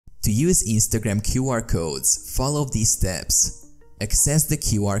To use Instagram QR codes, follow these steps. Access the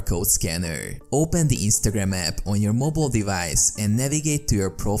QR code scanner. Open the Instagram app on your mobile device and navigate to your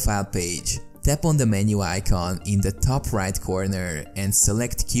profile page. Tap on the menu icon in the top right corner and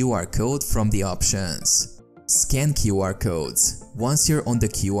select QR code from the options. Scan QR codes. Once you're on the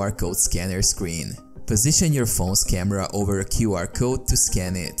QR code scanner screen, position your phone's camera over a QR code to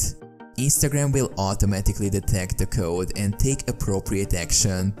scan it. Instagram will automatically detect the code and take appropriate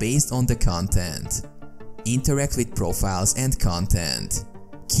action based on the content. Interact with profiles and content.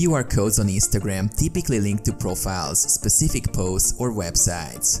 QR codes on Instagram typically link to profiles, specific posts, or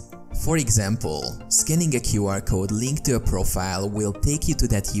websites. For example, scanning a QR code linked to a profile will take you to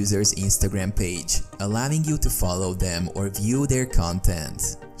that user's Instagram page, allowing you to follow them or view their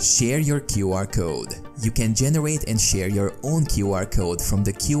content. Share your QR code. You can generate and share your own QR code from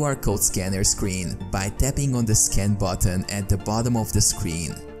the QR code scanner screen by tapping on the scan button at the bottom of the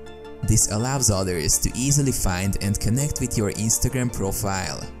screen. This allows others to easily find and connect with your Instagram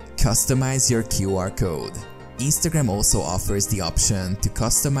profile. Customize your QR code. Instagram also offers the option to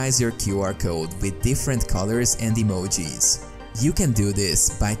customize your QR code with different colors and emojis. You can do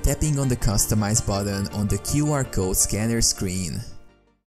this by tapping on the Customize button on the QR code scanner screen.